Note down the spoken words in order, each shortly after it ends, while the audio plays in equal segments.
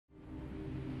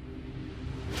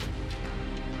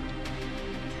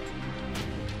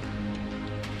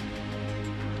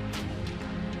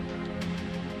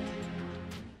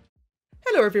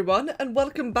Hello everyone, and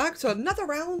welcome back to another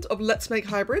round of Let's Make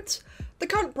Hybrids. The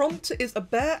current prompt is a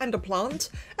bear and a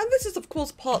plant, and this is of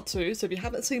course part 2, so if you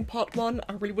haven't seen part 1,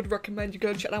 I really would recommend you go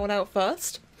and check that one out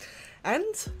first.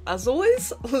 And, as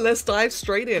always, let's dive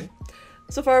straight in.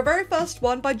 So for our very first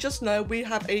one, by just now, we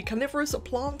have a carnivorous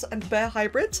plant and bear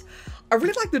hybrid. I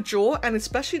really like the jaw, and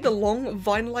especially the long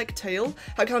vine-like tail,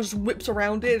 how it kind of just whips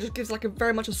around it. It just gives like a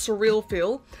very much a surreal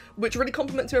feel, which really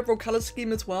complements the overall colour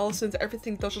scheme as well, since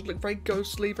everything does just look very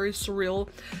ghostly, very surreal,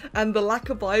 and the lack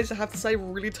of eyes, I have to say,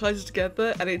 really ties it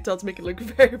together, and it does make it look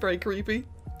very, very creepy.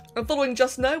 And following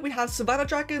just now, we have Savannah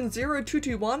Dragon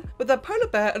 0221 with their polar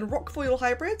bear and rock foil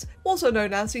hybrid, also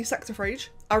known as the Saxifrage.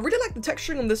 I really like the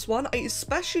texturing on this one. I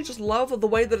especially just love the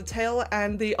way that the tail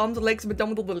and the arms and legs have been done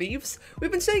with all the leaves. We've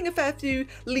been seeing a fair few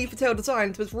leaf tail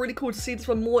designs, but it's really cool to see this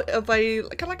one more of a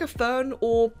kind of like a fern,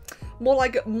 or more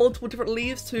like multiple different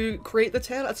leaves to create the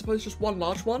tail as opposed to just one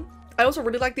large one. I also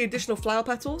really like the additional flower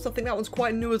petals. I think that one's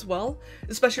quite new as well,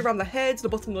 especially around the head, the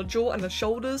bottom of the jaw and the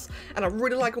shoulders, and I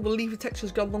really like all the leafy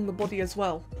textures going along the body as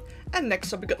well. And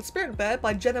next up we got the Spirit Bear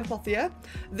by Jen and Pothier.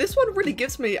 This one really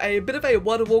gives me a bit of a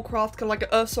World of Warcraft kind of like an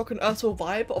Ursoc and Ursul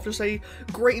vibe of just a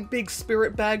great big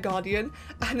spirit bear guardian,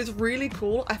 and it's really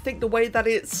cool. I think the way that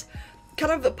it's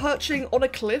kind of perching on a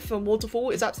cliff and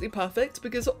waterfall is absolutely perfect,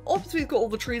 because obviously it's got all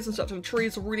the trees and such, and the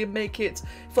trees really make it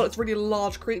feel like it's really a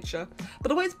large creature. But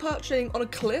the way it's perching on a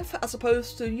cliff as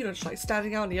opposed to, you know, just like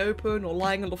standing out in the open or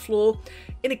lying on the floor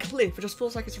in a cliff, it just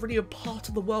feels like it's really a part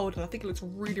of the world, and I think it looks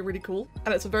really, really cool.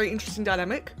 And it's a very interesting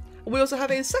dynamic. We also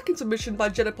have a second submission by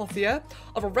Jenna Pothier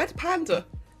of a red panda.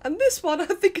 And this one, I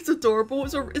think it's adorable.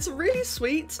 It's a really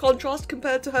sweet contrast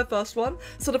compared to her first one.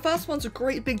 So the first one's a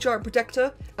great big giant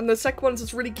protector, and the second one's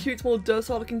this really cute, more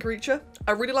docile looking creature.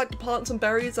 I really like the plants and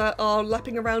berries that are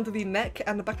lapping around the neck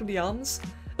and the back of the arms.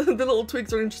 The little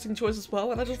twigs are an interesting choice as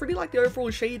well, and I just really like the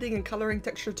overall shading and colouring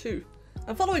texture too.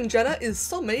 And following Jenna is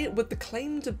Somi with the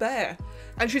Claimed Bear,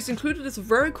 and she's included this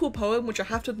very cool poem, which I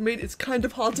have to admit is kind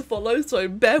of hard to follow, so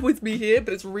bear with me here,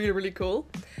 but it's really, really cool.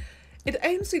 It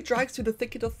aimlessly drags through the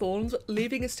thicket of thorns,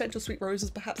 leaving its stench of sweet roses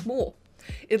perhaps more.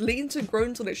 It leans and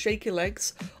groans on its shaky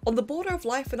legs. On the border of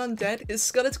life and undead, its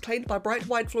skull is claimed by bright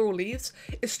white floral leaves.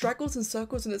 It straggles and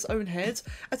circles in its own head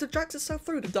as it drags itself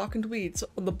through the darkened weeds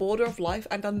on the border of life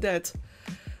and undead.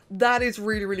 That is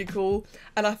really, really cool,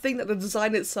 and I think that the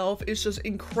design itself is just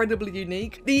incredibly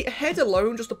unique. The head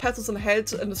alone, just the petals on the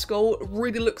head and the skull,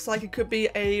 really looks like it could be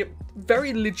a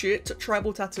very legit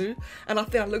tribal tattoo, and I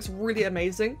think that looks really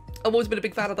amazing. I've always been a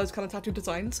big fan of those kind of tattoo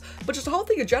designs, but just the whole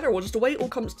thing in general, just the way it all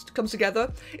comes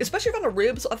together, especially around the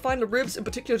ribs. I find the ribs in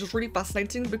particular just really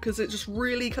fascinating because it just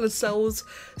really kind of sells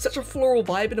such a floral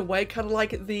vibe in a way, kind of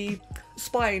like the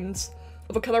spines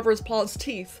of a carnivorous plant's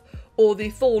teeth, or the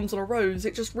thorns on a rose.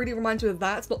 It just really reminds me of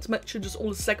that, not to mention just all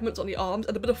the segments on the arms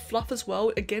and a bit of fluff as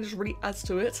well. Again, just really adds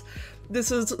to it. This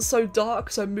is so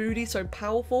dark, so moody, so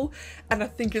powerful, and I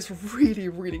think it's really,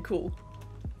 really cool.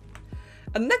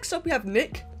 And next up we have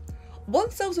Nick.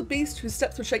 Once there was a beast whose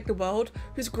steps would shake the world,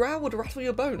 whose growl would rattle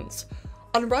your bones.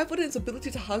 Unrivaled in its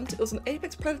ability to hunt, it was an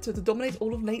apex predator to dominate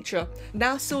all of nature.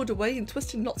 Now sealed away in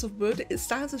twisted knots of wood, it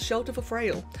stands as shelter for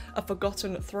frail, a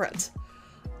forgotten threat.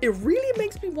 It really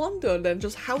makes me wonder then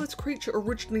just how this creature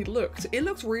originally looked. It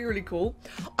looks really, really cool.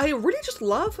 I really just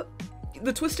love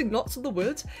the twisting knots of the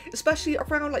wood, especially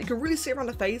around, like, you can really see around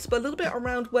the face, but a little bit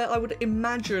around where I would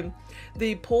imagine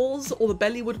the paws or the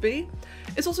belly would be.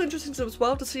 It's also interesting as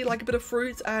well to see like a bit of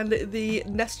fruit and the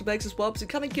nest of eggs as well, because it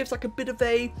kind of gives like a bit of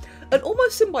an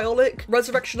almost symbiotic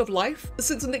resurrection of life.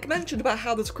 Since Nick mentioned about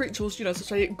how this creature was, you know,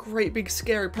 such a great big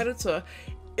scary predator,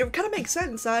 it kind of makes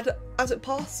sense that as it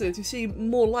passes, you see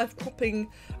more life cropping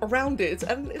around it,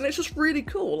 and it's just really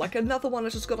cool. Like another one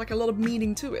that's just got like a lot of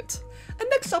meaning to it. And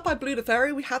next up by Blue the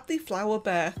Fairy, we have the Flower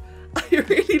Bear. I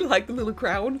really like the little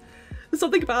crown. There's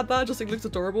something about that, I just think it looks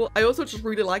adorable. I also just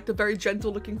really like the very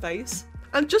gentle looking face.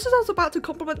 And just as I was about to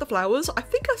compliment the flowers, I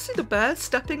think I see the bear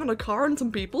stepping on a car and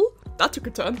some people. That took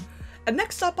a turn. And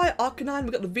next up by Arcanine,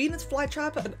 we've got the Venus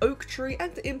Flytrap, an Oak Tree,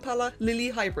 and the Impala Lily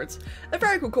hybrid. A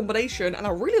very cool combination, and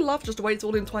I really love just the way it's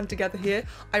all entwined together here.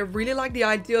 I really like the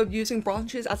idea of using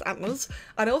branches as antlers,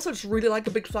 and I also just really like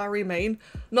the big flowery mane,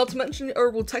 not to mention the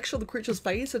overall texture of the creature's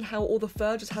face and how all the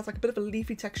fur just has like a bit of a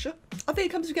leafy texture. I think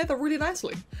it comes together really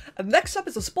nicely. And next up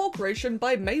is a Spore creation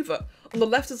by Maver. On the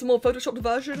left is the more photoshopped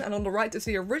version, and on the right is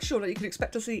the original that you can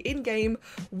expect to see in-game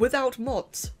without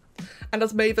mods. And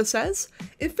as Maver says,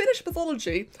 in Finnish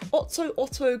mythology, Otto,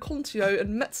 Otto, Kontio,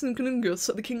 and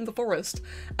Metzenkunungus, the king of the forest,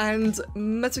 and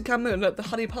Metikamun, the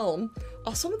honey palm,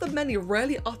 are some of the many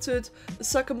rarely uttered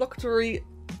circumlocutory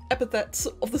epithets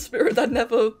of the spirit that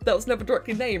was never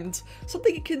directly named.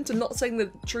 Something akin to not saying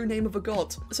the true name of a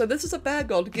god. So this is a bear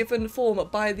god given form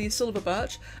by the silver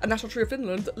birch, a national tree of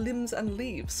Finland, limbs and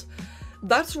leaves.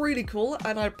 That's really cool,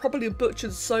 and I probably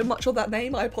butchered so much of that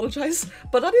name, I apologise.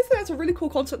 But I do think that's a really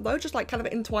cool concept though, just like kind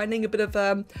of entwining a bit of,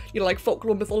 you know, like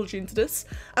folklore mythology into this.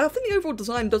 And I think the overall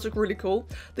design does look really cool.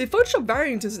 The Photoshop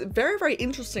variant is very, very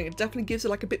interesting. It definitely gives it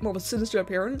like a bit more of a sinister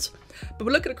appearance. But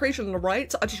we look at the creation on the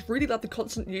right, I just really love the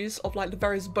constant use of like the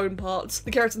various bone parts, the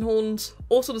keratin horns,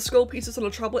 also the skull pieces on the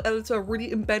tribal editor are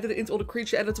really embedded into all the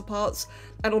creature editor parts,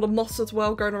 and all the moss as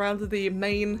well going around the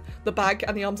mane, the bag,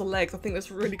 and the arms and legs. I think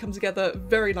this really comes together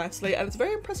very nicely, and it's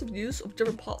very impressive use of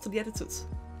different parts of the editors.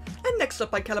 And next up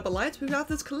by Caliber Light, we have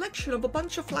this collection of a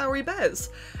bunch of flowery bears.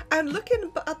 And looking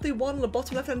at the one on the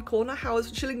bottom left hand corner, how it's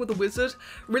chilling with the wizard,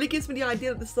 really gives me the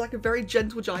idea that this is like a very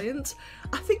gentle giant.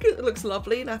 I think it looks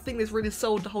lovely, and I think this really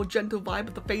sold the whole gentle vibe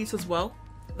of the face as well.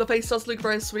 The face does look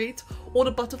very sweet. All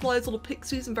the butterflies, all the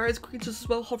pixies and various creatures as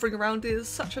well hovering around it is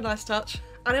such a nice touch.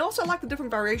 And I also like the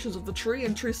different variations of the tree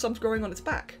and tree stumps growing on its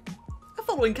back. And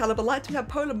following Caliber Light, we have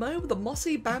Polar Mo with a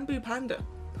mossy bamboo panda,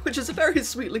 which is a very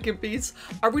sweet looking piece.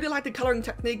 I really like the colouring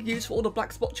technique used for all the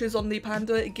black spotches on the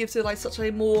panda. It gives it like such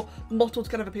a more mottled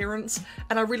kind of appearance,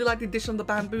 and I really like the addition of the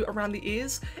bamboo around the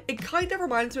ears. It kind of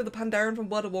reminds me of the Pandaren from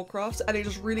World of Warcraft, and it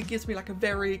just really gives me like a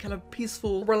very kind of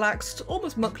peaceful, relaxed,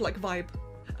 almost monk-like vibe.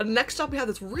 And next up we have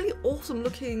this really awesome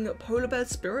looking polar bear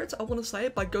spirit, I want to say,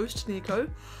 by Ghost Nico.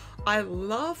 I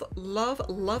love, love,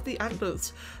 love the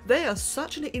antlers. They are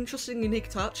such an interesting, unique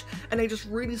touch, and they just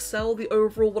really sell the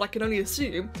overall, what I can only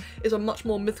assume, is a much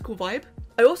more mythical vibe.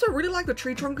 I also really like the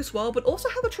tree trunk as well, but also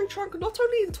how the tree trunk not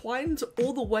only entwined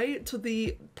all the way to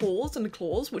the paws and the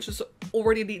claws, which is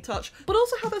already a neat touch, but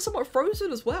also how they're somewhat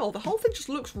frozen as well. The whole thing just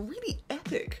looks really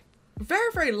epic.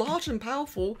 Very, very large and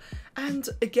powerful, and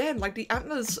again, like the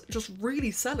antlers just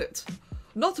really sell it.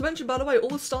 Not to mention, by the way, all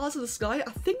the stars in the sky,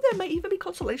 I think there may even be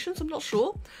constellations, I'm not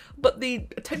sure, but the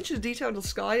attention to detail in the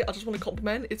sky, I just want to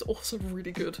compliment, it's also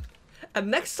really good. And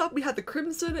next up we had the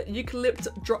Crimson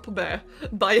Eucalypt Drop Bear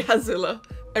by Hazilla,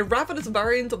 a ravenous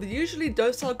variant of the usually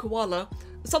docile koala.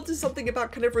 Something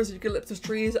about carnivorous eucalyptus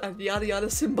trees and yada yada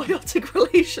symbiotic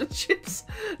relationships.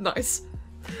 Nice.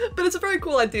 But it's a very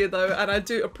cool idea though, and I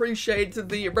do appreciate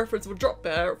the reference of a drop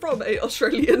bear from a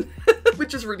Australian,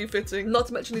 which is really fitting. Not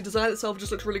to mention the design itself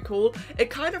just looks really cool. It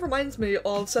kind of reminds me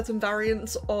of certain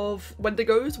variants of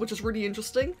Wendigos, which is really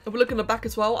interesting. If we look in the back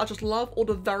as well, I just love all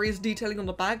the various detailing on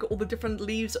the bag, all the different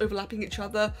leaves overlapping each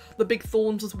other, the big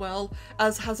thorns as well,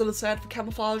 as Hazilla said, for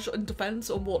camouflage and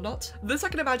defense and whatnot. This I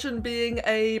can imagine being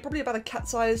probably about a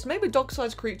cat-sized, maybe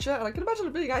dog-sized creature, and I can imagine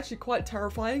it being actually quite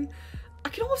terrifying. I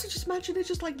can also just imagine it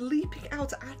just like leaping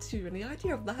out at you, and the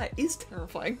idea of that is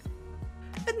terrifying.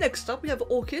 And next up we have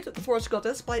Orchid, the Forest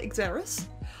Goddess by Xeris.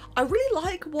 I really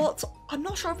like what, I'm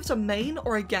not sure if it's a mane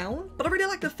or a gown, but I really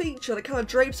like the feature that kind of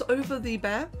drapes over the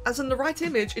bear. As in the right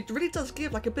image, it really does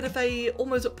give like a bit of a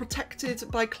almost protected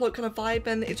by cloak kind of vibe,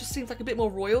 and it just seems like a bit more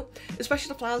royal, especially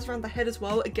the flowers around the head as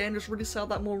well. Again, just really sell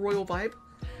that more royal vibe.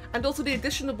 And also the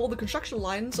addition of all the construction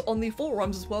lines on the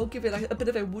forearms as well give it a bit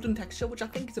of a wooden texture, which I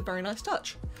think is a very nice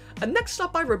touch. And next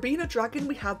up by Robina Dragon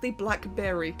we have the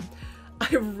Blackberry.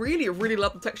 I really, really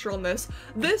love the texture on this.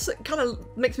 This kind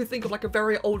of makes me think of like a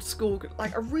very old school,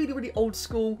 like a really, really old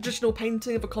school traditional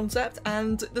painting of a concept,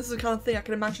 and this is the kind of thing I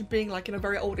can imagine being like in a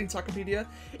very old encyclopedia.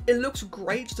 It looks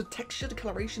great, just the texture, the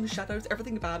coloration, the shadows,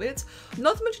 everything about it.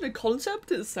 Not to mention the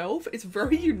concept itself, it's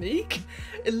very unique,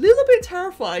 a little bit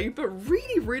terrifying, but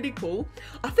really, really cool.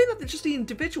 I think that just the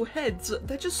individual heads,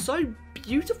 they're just so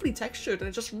beautifully textured, and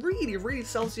it just really, really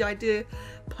sells the idea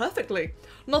perfectly.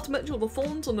 Not to mention all the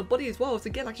thorns on the body as well. It's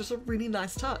again like just a really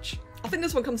nice touch. I think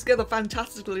this one comes together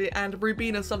fantastically, and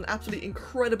Rubina's done an absolutely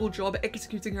incredible job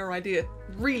executing her idea.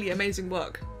 Really amazing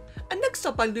work. And next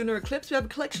up by Lunar Eclipse we have a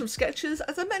collection of sketches,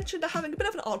 as I mentioned, are having a bit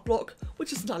of an art block,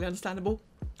 which is entirely understandable.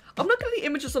 I'm looking at the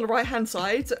images on the right hand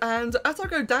side, and as I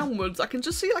go downwards I can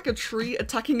just see like a tree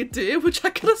attacking a deer, which I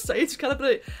gotta say is kind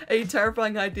of a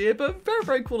terrifying idea, but very,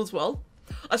 very cool as well.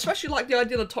 I especially like the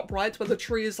idea on the top right where the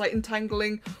tree is like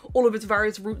entangling all of its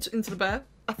various roots into the bear.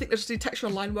 I think there's the texture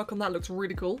and line work on that looks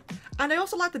really cool. And I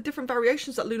also like the different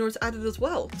variations that Luna has added as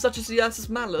well, such as the Ursus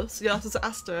Malus, the Ursus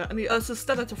Aster, and the Ursus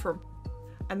Stenatophrum.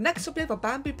 And next up we have a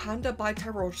Bamboo Panda by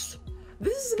Terros.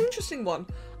 This is an interesting one.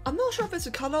 I'm not sure if it's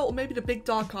a colour or maybe the big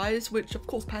dark eyes, which of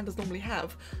course pandas normally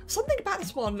have. Something about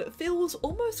this one feels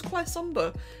almost quite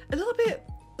somber, a little bit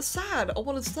sad, I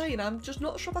want to say, and I'm just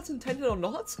not sure if that's intended or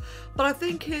not, but I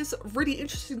think it's really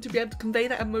interesting to be able to convey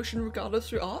that emotion regardless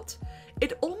through art.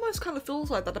 It almost kind of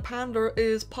feels like that the panda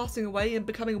is passing away and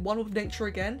becoming one with nature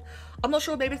again. I'm not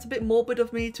sure, maybe it's a bit morbid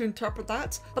of me to interpret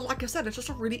that, but like I said, it's just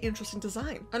a really interesting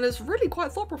design, and it's really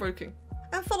quite thought-provoking.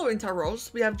 And following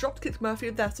Tarros, we have Dropkick Murphy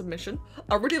with their submission.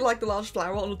 I really like the large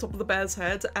flower on the top of the bear's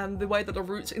head, and the way that the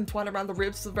roots entwine around the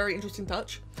ribs is a very interesting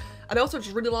touch. And I also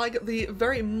just really like the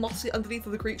very mossy underneath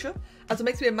of the creature, as it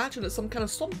makes me imagine it's some kind of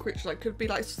swamp creature that could be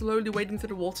like slowly wading through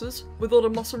the waters, with all the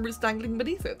moss and roots dangling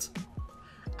beneath it.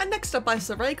 And next up by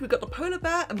Sareg, we got the Polar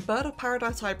Bear and Bird of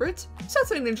Paradise hybrid.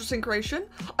 Certainly an interesting creation.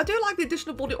 I do like the addition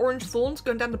of all the orange thorns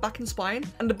going down the back and spine,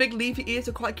 and the big leafy ears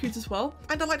are quite cute as well,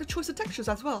 and I like the choice of textures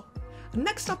as well.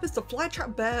 Next up is the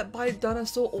Flytrap Bear by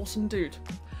Dinosaur Awesome Dude.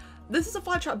 This is a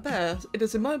flytrap bear. It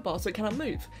is immobile, so it cannot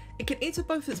move. It can eat with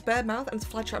both its bare mouth and its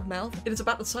flytrap mouth. It is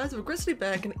about the size of a grizzly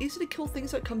bear and can easily kill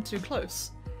things that come too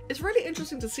close. It's really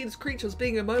interesting to see this creature as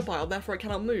being immobile, therefore it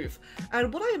cannot move.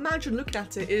 And what I imagine looking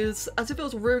at it is as if it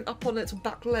was rearing up on its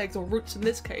back legs, or roots in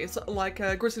this case, like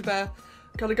a grizzly bear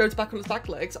kind of goes back on its back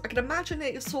legs. I can imagine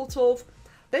it is sort of,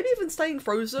 maybe even staying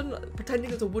frozen,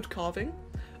 pretending it's a wood carving,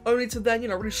 only to then, you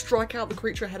know, really strike out the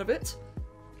creature ahead of it.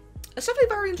 It's definitely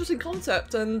a very interesting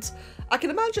concept, and I can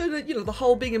imagine, you know, the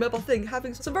whole being immobile thing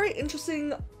having some very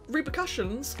interesting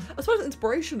repercussions, as well as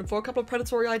inspiration for a couple of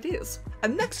predatory ideas.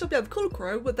 And next up we have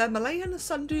Kulkro with their Malayan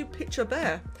Sundu Picture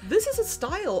Bear. This is a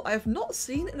style I have not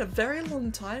seen in a very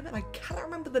long time, and I cannot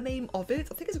remember the name of it.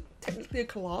 I think it's technically a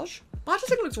collage. But I just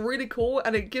think it looks really cool,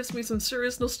 and it gives me some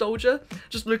serious nostalgia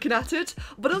just looking at it.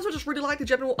 But I also just really like the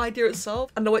general idea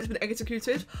itself and the way it's been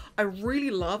executed. I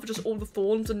really love just all the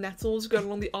thorns and nettles going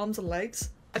along the arms and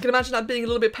legs. I can imagine that being a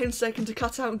little bit painstaking to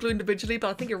cut out and glue individually, but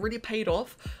I think it really paid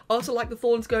off. I also like the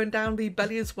thorns going down the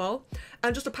belly as well.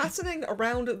 And just the patterning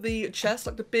around the chest,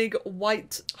 like the big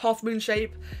white half moon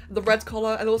shape, the red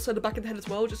collar, and also the back of the head as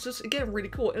well. Just again, really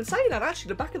cool. And saying that, actually,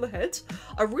 the back of the head,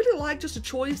 I really like just a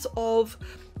choice of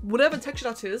whatever texture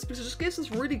that is, because it just gives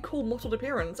this really cool mottled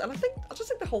appearance. And I just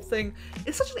think the whole thing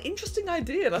is such an interesting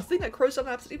idea, and I think that Crow's done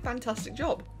an absolutely fantastic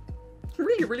job.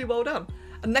 Really, really well done.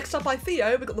 And next up by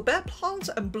Theo, we've got the Bear Plant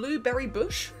and Blueberry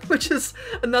Bush, which is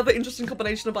another interesting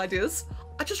combination of ideas.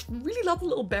 I just really love the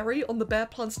little berry on the bear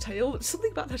plant's tail.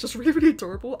 Something about that's just really, really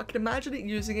adorable. I can imagine it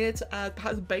using it as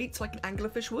perhaps bait like an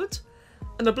anglerfish would.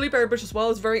 And the blueberry bush as well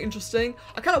is very interesting.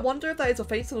 I kind of wonder if that is a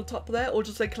face on the top there or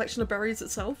just a collection of berries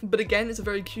itself. But again, it's a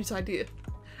very cute idea.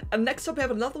 And next up we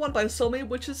have another one by Somi,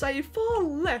 which is a far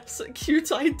less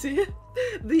cute idea.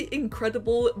 The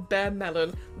incredible bear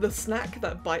melon, the snack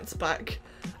that bites back.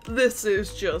 This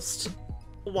is just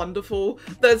wonderful.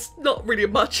 There's not really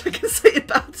much I can say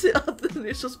about it other than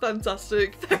it's just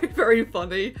fantastic. Very, very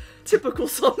funny. Typical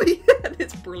Somi, and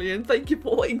it's brilliant. Thank you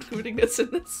for including us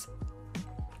in this.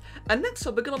 And next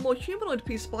up, we got a more humanoid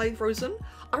piece by Frozen.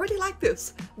 I really like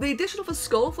this. The addition of a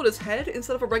skull for its head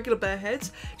instead of a regular bear head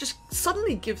just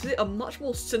suddenly gives it a much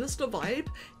more sinister vibe.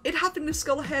 It having this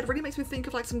skull head really makes me think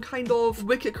of like some kind of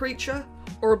wicked creature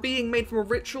or a being made from a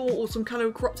ritual or some kind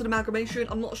of corrupted amalgamation.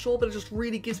 I'm not sure, but it just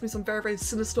really gives me some very, very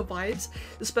sinister vibes,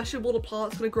 especially with all the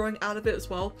plants kind of growing out of it as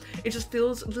well. It just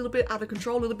feels a little bit out of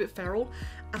control, a little bit feral,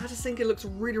 and I just think it looks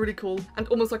really, really cool and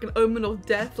almost like an omen of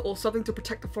death or something to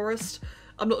protect the forest.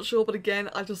 I'm not sure, but again,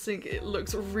 I just think it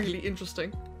looks really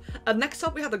interesting. And next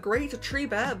up we have the Great Tree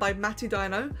Bear by Matty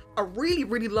Dino. I really,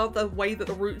 really love the way that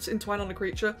the roots entwine on the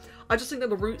creature. I just think that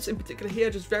the roots in particular here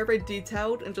are just very, very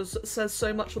detailed and just says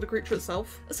so much for the creature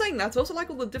itself. Saying that, I also like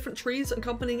all the different trees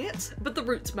accompanying it, but the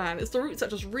roots, man, it's the roots that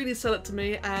just really sell it to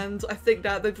me, and I think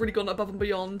that they've really gone above and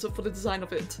beyond for the design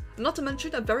of it. Not to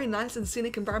mention a very nice and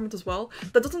scenic environment as well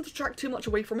that doesn't detract too much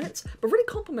away from it, but really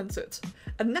complements it.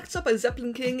 And next up by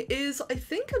Zeppelin King is, I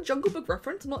think, a Jungle Book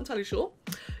reference, I'm not entirely sure.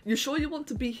 You sure you want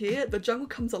to be here? The jungle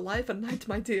comes alive at night,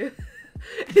 my dear.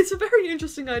 It's a very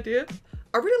interesting idea.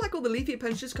 I really like all the leafy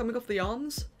appendages coming off the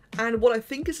arms, and what I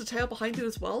think is the tail behind it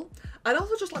as well. And I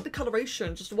also just like the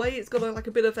coloration, just the way it's got like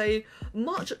a bit of a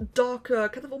much darker,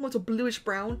 kind of almost a bluish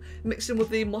brown, mixed in with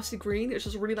the mossy green. It's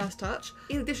just a really nice touch,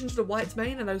 in addition to the white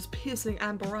mane and those piercing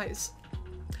amber eyes.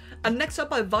 And next up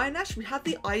by Vinesh, we have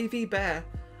the Ivy Bear.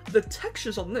 The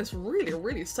textures on this really,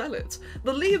 really sell it.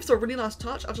 The leaves are a really nice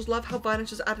touch. I just love how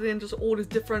Vinesh has added in just all these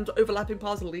different overlapping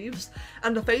parts of leaves.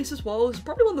 And the face as well is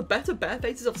probably one of the better bear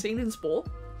faces I've seen in sport.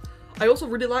 I also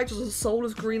really like just the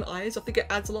soulless green eyes. I think it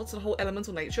adds a lot to the whole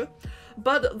elemental nature.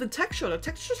 But the texture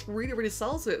just really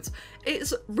sells it.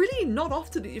 It's really not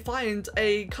often that you find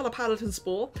a colour palette in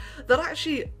Spore that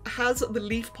actually has the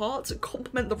leaf parts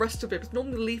complement the rest of it, because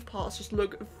normally the leaf parts just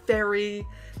look very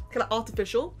kind of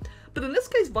artificial. But in this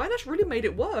case, Vineash really made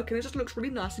it work, and it just looks really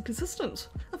nice and consistent.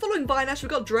 And following Vineash, we've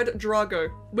got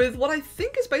DreadDrago, with what I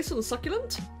think is based on a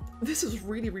succulent. This is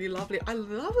really lovely. I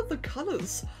love the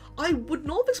colours. I would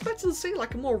not have expected to see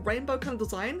like a more rainbow kind of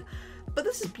design, but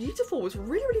this is beautiful. It's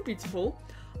really beautiful.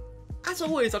 As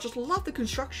always, I just love the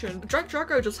construction.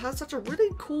 DreadDrago just has such a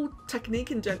really cool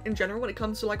technique in general when it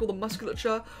comes to like all the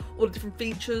musculature, all the different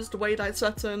features, the way that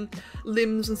certain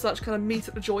limbs and such kind of meet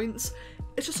at the joints.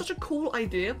 It's just such a cool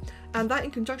idea, and that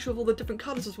in conjunction with all the different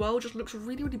colours as well just looks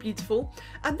really beautiful.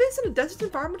 And this in a desert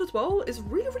environment as well is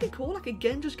really cool. Like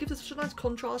again, just gives it such a nice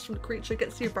contrast from the creature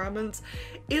against the environment.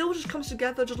 It all just comes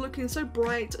together, just looking so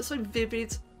bright, so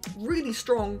vivid, really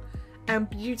strong, and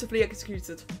beautifully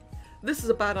executed. This is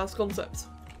a badass concept.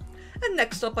 And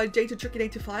next up by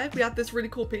DreadDrago, we have this really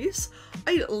cool piece.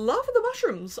 I love the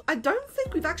mushrooms. I don't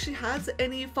think we've actually had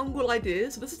any fungal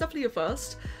ideas, so this is definitely a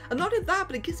first. And not only that,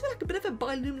 but it gives me like a bit of a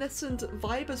bioluminescent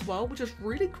vibe as well, which is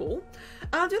really cool.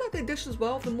 And I do like the addition as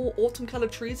well of the more autumn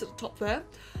coloured trees at the top there.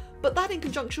 But that in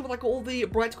conjunction with like all the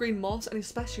bright green moss, and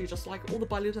especially just like all the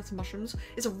bioluminescent mushrooms,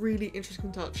 is a really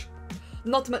interesting touch.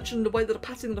 Not to mention the way that the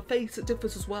pattern on the face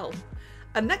differs as well.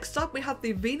 And next up we have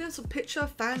the Venus Pitcher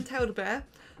Fan-Tailed Bear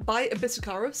by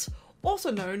Abyssicarus, also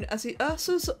known as the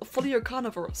Ursus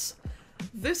Foliocarnivorus.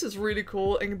 This is really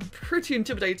cool and pretty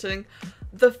intimidating.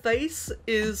 The face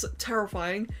is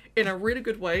terrifying in a really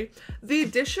good way. The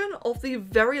addition of the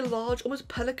very large, almost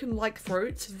pelican-like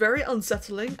throat is very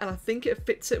unsettling, and I think it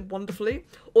fits it wonderfully.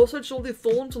 Also just all the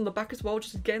thorns on the back as well,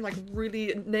 just again like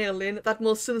really nail in that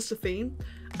more sinister theme.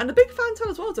 And the big fantail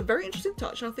as well is a very interesting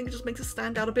touch, and I think it just makes it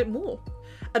stand out a bit more.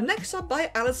 And next up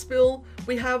by Alispill,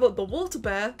 we have the Water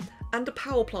Bear and a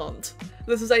Power Plant.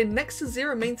 This is a next to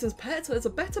zero maintenance pet, so it's a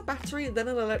better battery than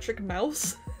an electric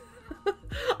mouse.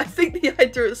 I think the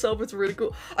idea itself is really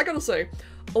cool. I gotta say,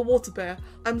 a water bear.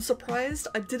 I'm surprised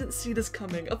I didn't see this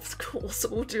coming. Of course,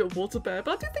 we'll do a water bear,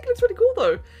 but I do think it looks really cool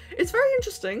though. It's very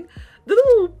interesting. The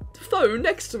little phone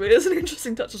next to it is an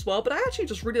interesting touch as well, but I actually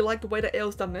just really like the way that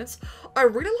Ael's done this. I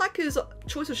really like his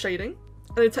choice of shading,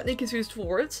 and the technique is used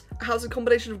for it. It has a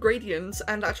combination of gradients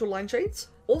and actual line shades.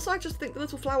 Also, I just think the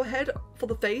little flower head for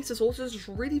the face is also just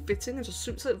really fitting and just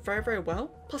suits it very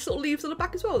well. Plus little leaves on the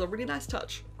back as well, is a really nice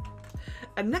touch.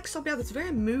 And next up we have this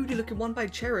very moody looking one by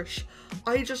Cherish.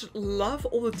 I just love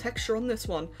all the texture on this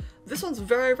one. This one's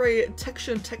very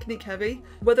texture and technique heavy.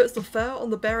 Whether it's the fur on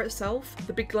the bear itself,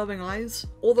 the big glowing eyes,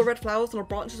 or the red flowers on the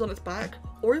branches on its back,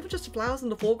 or even just the flowers in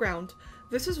the foreground.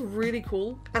 This is really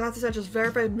cool, and as I said, just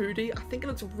very moody. I think it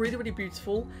looks really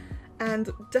beautiful, and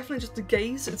definitely just the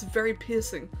gaze, it's very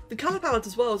piercing. The colour palette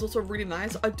as well is also really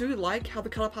nice. I do like how the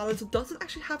colour palette doesn't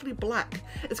actually have any black.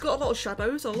 It's got a lot of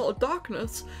shadows and a lot of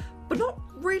darkness, but not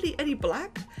really any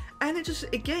black, and it just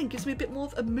again gives me a bit more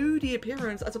of a moody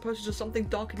appearance as opposed to just something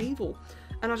dark and evil,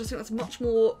 and I just think that's much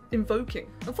more invoking.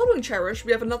 And following Cherish,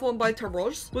 we have another one by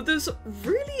Taroj with this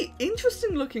really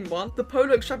interesting looking one, the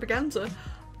Polo Extravaganza.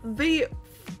 The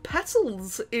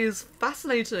petals is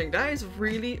fascinating. That is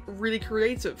really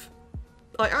creative.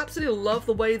 I absolutely love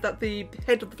the way that the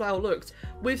head of the flower looks.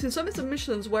 We've seen some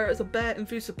submissions where it's a bear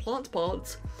infused with plant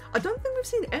parts. I don't think we've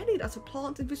seen any that's a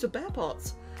plant infused with bear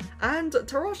parts. And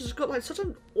Taroj has got like such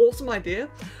an awesome idea.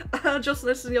 Just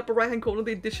noticed in the upper right hand corner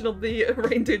the addition of the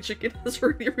reindeer chicken. That's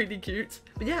really cute.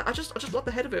 But yeah, I just love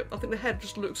the head of it. I think the head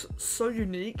just looks so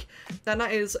unique, and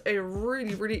that is a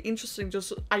really interesting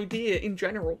just idea in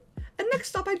general. And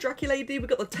next up by Draculady, we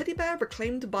got the teddy bear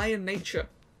reclaimed by nature.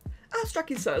 As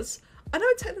Draki says, I know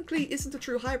it technically isn't a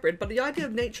true hybrid, but the idea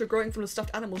of nature growing from the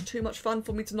stuffed animal is too much fun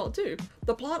for me to not do.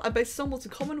 The plant I based on was a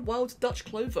common wild Dutch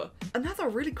clover. Another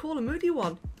really cool and moody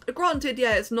one. Granted,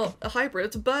 yeah, it's not a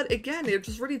hybrid, but again, it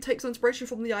just really takes inspiration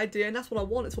from the idea, and that's what I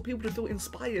want, is for people to feel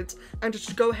inspired and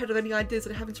just go ahead with any ideas that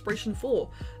they have inspiration for.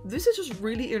 This is just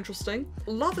really interesting.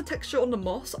 Love the texture on the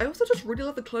moss. I also just really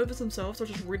love the clovers themselves, they're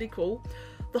just really cool.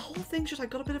 The whole thing's just like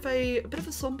got a bit of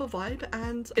a somber vibe,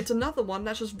 and it's another one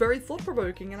that's just very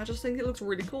thought-provoking, and I just think it looks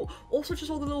really cool. Also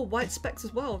just all the little white specks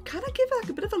as well. Kind of give it like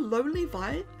a bit of a lonely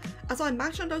vibe, as I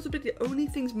imagine those would be the only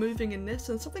things moving in this,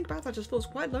 and something about that just feels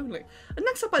quite lonely. And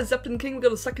next up by Zeppelin King, we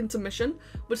got a second submission,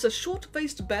 which is a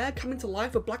short-faced bear coming to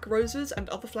life with black roses and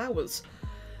other flowers.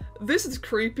 This is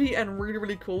creepy and really,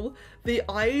 really cool. The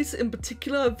eyes in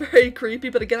particular are very creepy,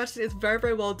 but again, actually it's very,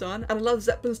 very well done. And I love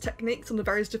Zeppelin's techniques on the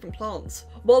various different plants.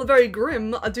 While very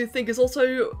grim, I do think is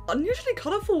also unusually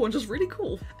colourful and just really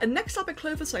cool. And next up at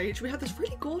Clover Sage, we have this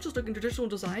really gorgeous looking traditional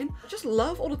design. I just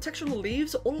love all the textural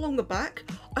leaves all along the back.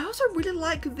 I also really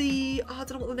like the, I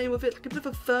don't know what the name of it, like a bit of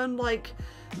a fern-like,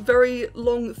 very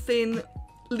long, thin,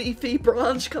 leafy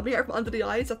branch coming out from under the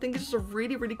eyes. I think it's just a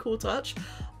really, really cool touch.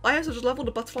 I also just love all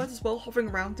the butterflies as well hovering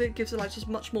around it. Gives it like just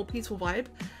much more peaceful vibe.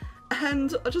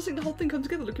 And I just think the whole thing comes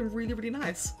together looking really, really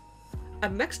nice.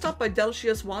 And next up by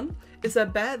Delicious One is their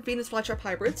Bear Venus Flytrap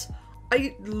Hybrids.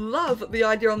 I love the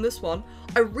idea on this one.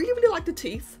 I really, really like the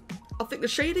teeth. I think the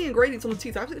shading and gradients on the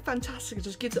teeth are absolutely fantastic. It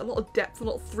just gives it a lot of depth, a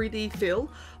lot of 3D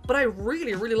feel. But I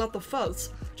really, really love the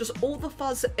fuzz. Just all the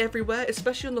fuzz everywhere,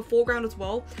 especially in the foreground as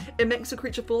well. It makes the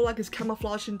creature feel like it's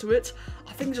camouflaged into it.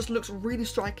 I think it just looks really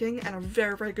striking and a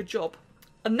very, very good job.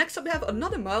 And next up we have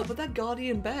another Merle with their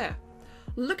Guardian Bear.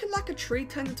 Looking like a tree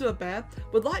turned into a bear,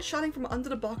 with light shining from under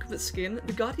the bark of its skin,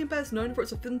 the Guardian Bear is known for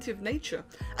its affinity of nature,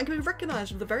 and can be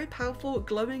recognised with the very powerful,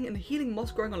 glowing and healing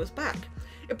moss growing on its back.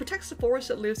 It protects the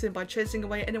forest it lives in by chasing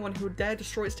away anyone who would dare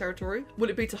destroy its territory, would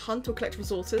it be to hunt or collect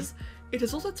resources. It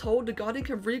is also told the Guardian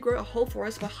can regrow a whole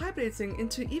forest by hibernating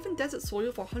into even desert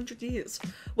soil for 100 years.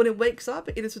 When it wakes up,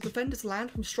 it is to defend its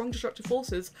land from strong destructive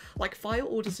forces like fire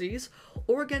or disease,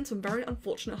 or against some very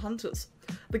unfortunate hunters.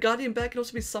 The Guardian Bear can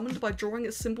also be summoned by drawing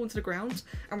its symbol into the ground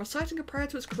and reciting a prayer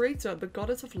to its creator, the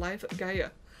goddess of life,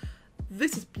 Gaia.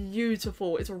 This is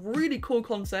beautiful. It's a really cool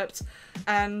concept,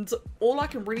 and all I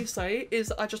can really say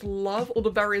is I just love all the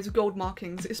various gold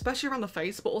markings, especially around the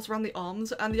face, but also around the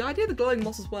arms, and the idea of the glowing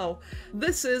moss as well.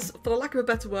 This is, for the lack of a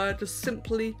better word, just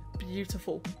simply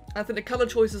beautiful. I think the colour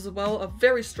choices as well are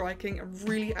very striking and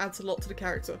really adds a lot to the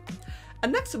character.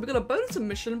 And next up we got a bonus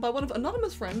submission by one of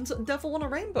anonymous friends, Devil on a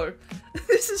Rainbow.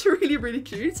 This is really, really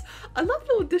cute. I love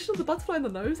the little addition of the butterfly in the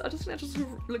nose. I just think that just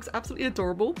looks absolutely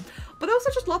adorable. But I also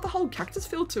just love the whole cactus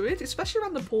feel to it, especially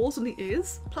around the paws and the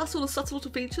ears. Plus all the subtle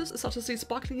little features, such as the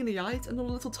sparkling in the eyes and all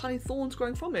the little tiny thorns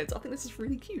growing from it. I think this is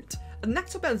really cute. And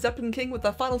next up we have Zeppelin King with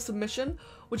their final submission,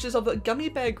 which is of gummy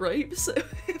bear grapes.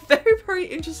 Very, very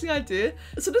interesting idea.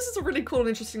 So this is a really cool and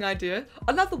interesting idea.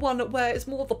 Another one where it's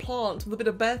more of a plant with a bit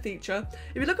of bear feature.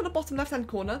 If you look at the bottom left hand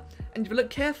corner, and if you look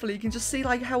carefully, you can just see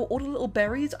like how all the little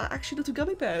berries are actually little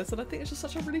gummy bears, and I think it's just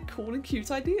such a really cool and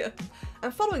cute idea.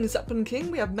 And following Zeppelin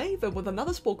King, we have Maven with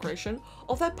another sport creation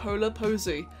of their Polar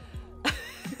Posy.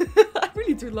 I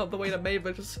really do love the way that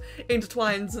Maven just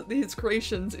intertwines these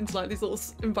creations into like these little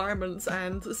environments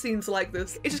and scenes like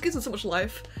this. It just gives them so much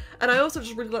life, and I also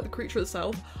just really like the creature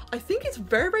itself. I think it's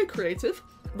very, very creative.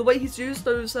 The way he's used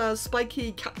those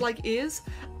spiky cap-like ears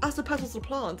as the petals of the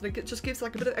plant, and it just gives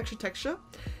like a bit of extra texture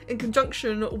in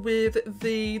conjunction with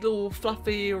the little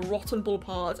fluffy rotten ball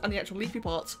parts and the actual leafy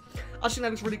parts. I think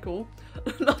that looks really cool.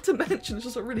 Not to mention it's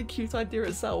just a really cute idea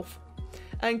itself,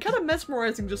 and kind of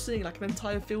mesmerising just seeing like an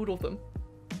entire field of them.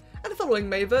 And following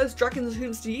Maver is Dragons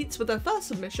Hoons to Eats with their first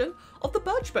submission of the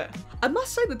Birch Bear. I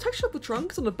must say the texture of the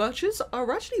trunks and the birches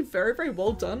are actually very, very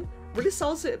well done. Really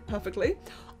sells it perfectly.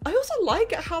 I also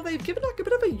like how they've given like a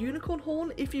bit of a unicorn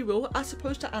horn, if you will, as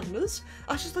opposed to antlers.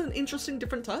 That's just an interesting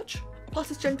different touch. Plus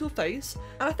its gentle face,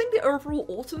 and I think the overall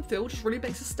autumn feel just really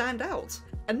makes it stand out.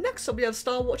 And next up we have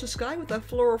Star Watcher Sky with their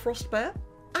Floral Frost Bear.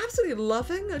 Absolutely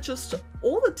loving just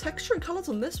all the texture and colours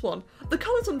on this one. The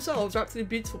colours themselves are absolutely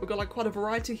beautiful. We've got like quite a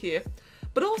variety here,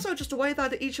 but also just the way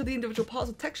that each of the individual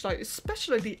parts are textured,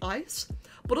 especially the ice,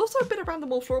 but also a bit around the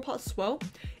more floral parts as well.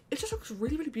 It just looks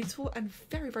really, really beautiful and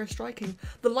very, very striking.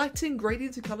 The lighting,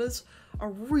 gradients and colours are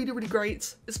really, really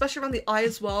great, especially around the eye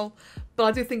as well. But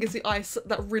I do think it's the ice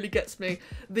that really gets me.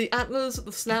 The antlers,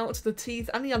 the snout, the teeth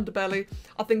and the underbelly.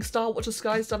 I think Star Watcher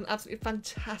Sky's done an absolutely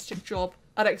fantastic job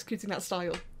at executing that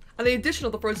style. And the addition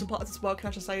of the frozen parts as well, can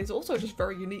I just say, is also just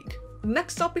very unique.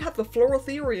 Next up we have the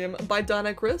Florotherium by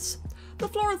Diana Chris. The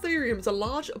Florotherium is a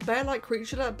large bear-like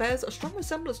creature that bears a strong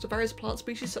resemblance to various plant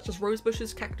species such as rose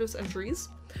bushes, cactus and trees.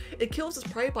 It kills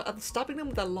its prey by either stabbing them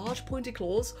with their large pointy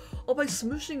claws or by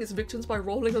smooshing its victims by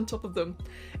rolling on top of them.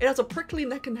 It has a prickly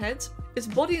neck and head, its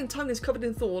body and tongue is covered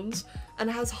in thorns, and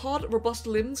has hard, robust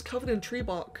limbs covered in tree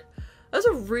bark. That's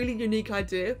a really unique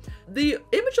idea. The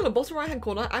image on the bottom right hand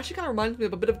corner actually kind of reminds me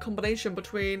of a bit of a combination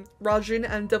between Rajin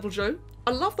and Devil Joe.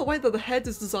 I love the way that the head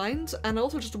is designed, and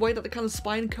also just the way that the kind of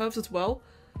spine curves as well.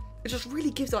 It just really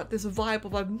gives like this vibe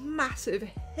of a massive,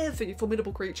 heavy,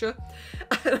 formidable creature.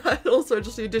 And also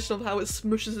just the addition of how it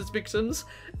smushes its victims.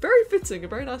 Very fitting, a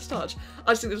very nice touch.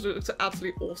 I just think this looks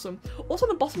absolutely awesome. Also on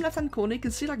the bottom left hand corner you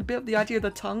can see like a bit of the idea of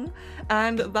the tongue,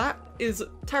 and that is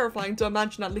terrifying to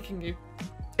imagine that licking you.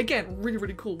 Again, really,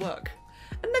 really cool work.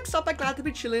 And next up, I'm glad to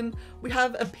be chilling, we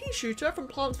have a pea shooter from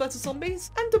Plants vs Zombies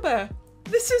and a bear.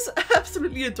 This is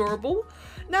absolutely adorable.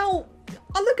 Now,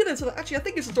 I look at this and actually I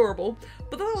think it's adorable,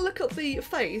 but then I look at the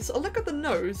face, I look at the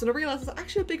nose, and I realise it's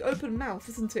actually a big open mouth,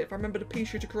 isn't it, if I remember the pea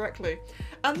shooter correctly.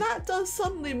 And that does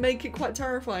suddenly make it quite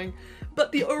terrifying.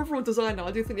 But the overall design now,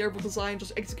 I do think the overall design,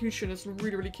 just execution, is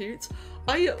really, really cute.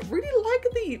 I really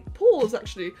like the paws,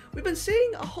 actually. We've been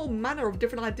seeing a whole manner of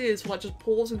different ideas for like just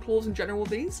paws and claws in general with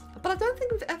these, but I don't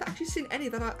think we've ever actually seen any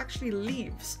that are actually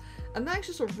leaves. And that's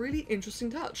just a really interesting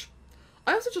touch.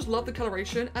 I also just love the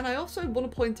coloration, and I also want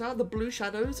to point out the blue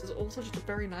shadows is also just a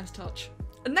very nice touch.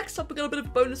 And next up we got a bit of a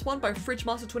bonus one by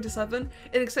FridgeMaster27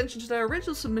 in extension to their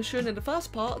original submission in the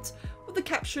first part with the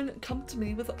caption, "Come to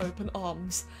me with open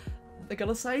arms." I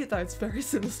gotta say that it's very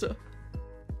sinister.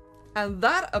 And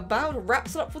that about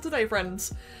wraps it up for today,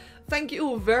 friends. Thank you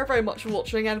all very, very much for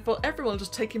watching, and for everyone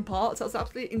just taking part. That's an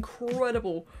absolutely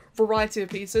incredible variety of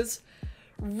pieces.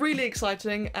 Really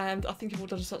exciting, and I think you've all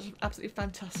done such an absolutely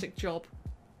fantastic job.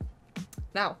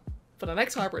 Now, for the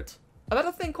next hybrid. I've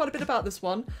had to think quite a bit about this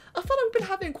one. I felt like we've been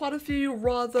having quite a few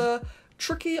rather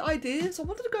tricky ideas. I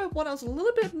wanted to go with one that was a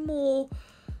little bit more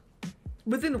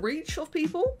within reach of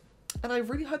people, and I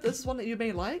really hope this is one that you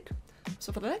may like.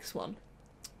 So for the next one,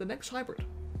 the next hybrid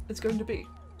is going to be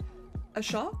a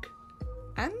shark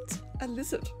and a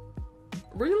lizard.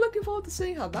 Really looking forward to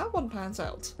seeing how that one pans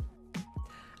out.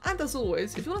 And as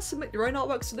always, if you want to submit your own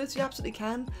artworks to this, you absolutely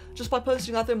can, just by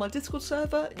posting either in my Discord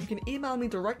server, you can email me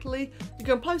directly, you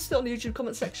can post it on the YouTube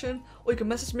comment section, or you can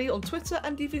message me on Twitter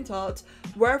and DeviantArt.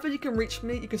 Wherever you can reach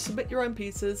me, you can submit your own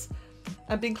pieces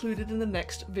and be included in the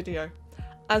next video.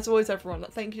 As always, everyone,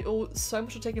 thank you all so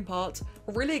much for taking part.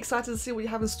 I'm really excited to see what you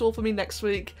have in store for me next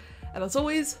week. And as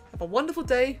always, have a wonderful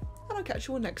day, and I'll catch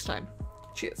you all next time.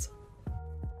 Cheers.